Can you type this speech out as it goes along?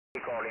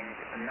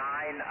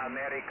9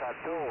 America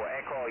 2,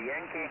 Echo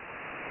Yankee.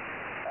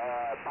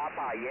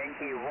 Papa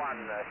Yankee 1,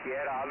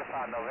 Sierra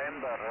Alpha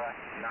November,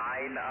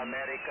 9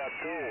 America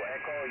 2,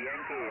 Echo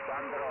Yankee.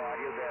 Sandro,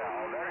 are you there?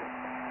 Over.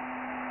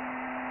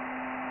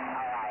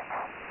 Alright.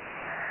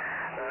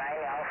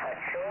 9 Alpha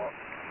 2,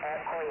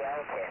 Echo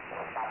Yankee.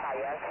 Papa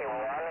Yankee 1,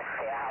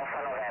 Sierra Alpha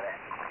November.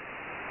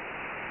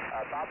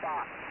 Papa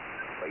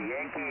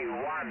Yankee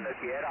 1,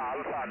 Sierra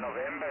Alpha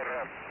November,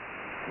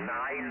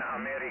 9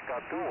 America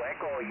 2,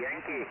 Echo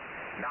Yankee.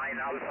 9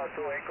 Alpha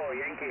 2 Echo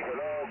Yankee.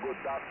 Hello,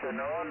 good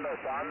afternoon,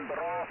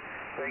 Sandro.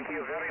 Thank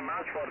you very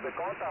much for the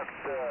contact.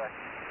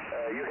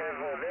 You have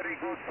a very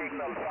good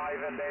signal,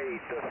 5 and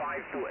 8,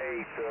 5 to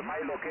 8. My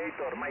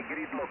locator, my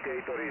grid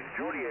locator is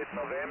Juliet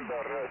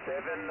November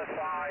 75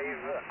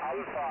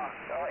 Alpha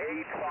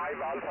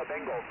 85 Alpha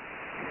Tango.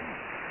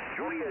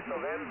 Juliet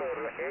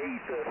November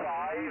 85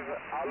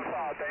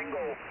 Alpha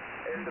Tango.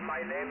 And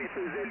my name is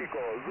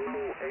Zelico,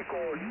 Zulu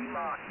Echo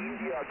Lima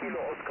India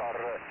Kilo Oscar.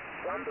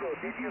 Sandro,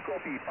 did you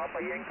copy? Papa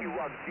Yankee 1,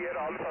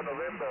 Sierra Alpha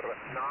November,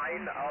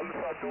 9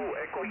 Alpha 2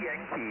 Echo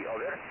Yankee,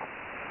 over.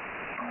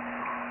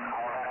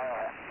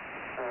 Over.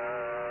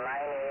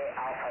 9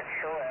 Alpha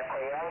 2 Echo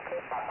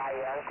Yankee, Papa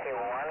Yankee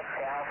 1,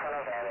 Sierra Alpha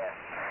November.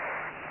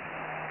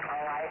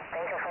 Alright,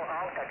 thank you for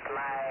contact.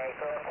 My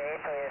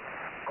locator is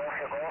Golf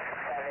 77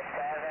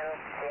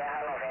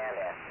 Sierra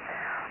November.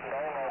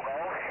 Domo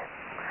Golf,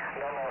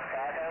 Domo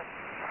 7,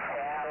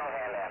 Sierra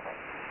November.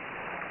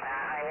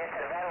 I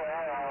listed very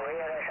well on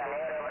Rio de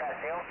Janeiro,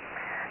 Brazil.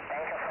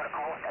 Thank you for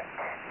contact.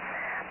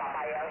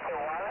 Papa Yankee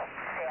 1,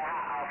 Sierra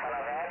Alpha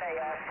November,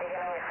 your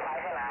signal is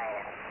 5-9.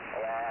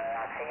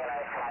 Your signal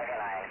is 5-9.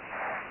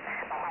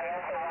 Papa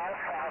Yankee 1,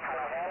 Sierra Alpha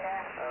November,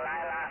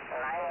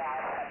 9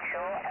 Alpha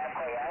 2,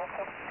 Echo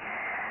Yankee,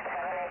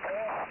 73.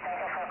 Thank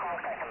you for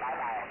contact.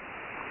 Bye-bye.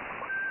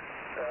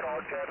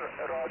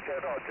 Roger.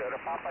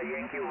 Papa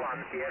Yankee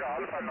 1, Sierra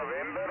Alpha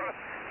November,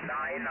 9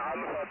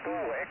 Alpha 2,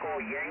 Echo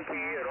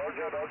Yankee.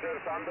 Roger,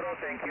 Sandro.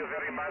 Thank you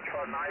very much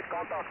for nice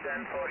contact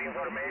and for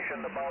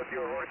information about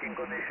your working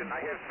condition.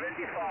 I have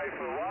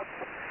 25 watts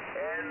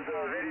and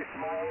a very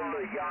small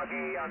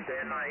Yagi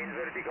antenna in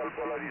vertical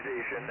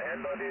polarization.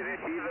 And on the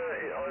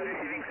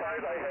receiving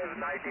side, I have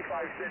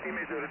 95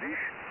 centimeter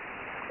dish.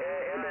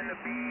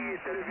 LNB,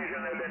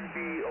 television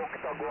LNB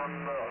octagon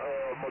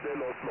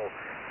model Oslo.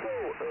 So,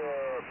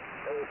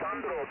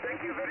 Sandro,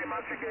 thank you very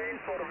much again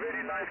for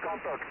very nice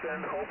contact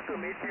and hope to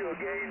meet you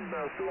again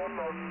soon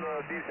on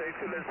this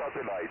excellent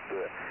satellite.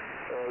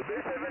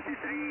 Day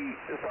 73,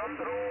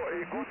 Sandro,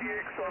 a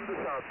Gqrx on the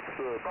SAT.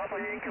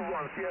 Papa Yankee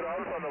 1, Sierra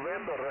Alpha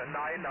November,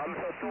 9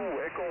 Alpha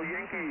 2, Echo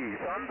Yankee.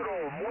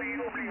 Sandro, muy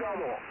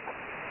obrigado.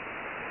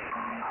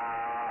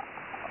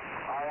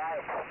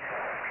 Alright.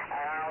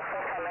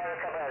 South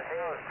America,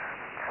 Brazil,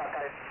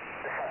 satellite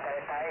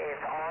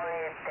is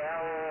only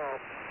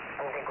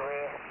 10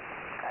 degrees.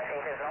 I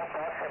think it's not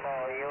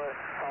possible to use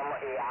some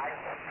yard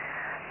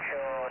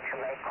to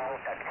make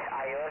contact.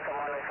 I use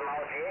one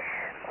small dish,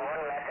 1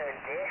 meter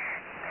dish,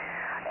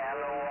 and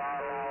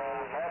one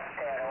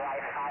booster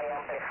Wi-Fi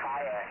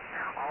amplifier,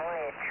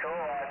 only 2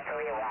 or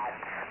 3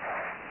 watts.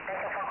 Thank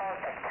you for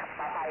contact.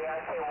 Papa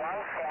Yankee 1,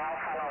 Sierra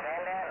Alpha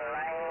November,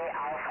 9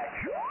 Alpha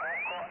 2,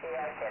 Echo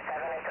Yankee,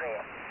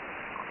 73.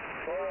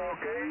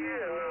 Okay,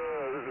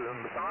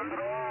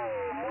 Sandro,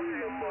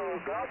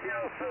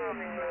 gracias,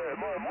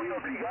 muy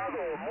obrigado,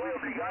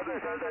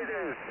 Sandro,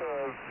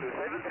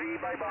 73,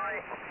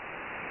 bye-bye.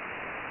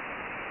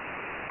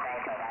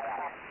 Thank you,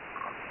 bye-bye.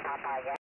 Papa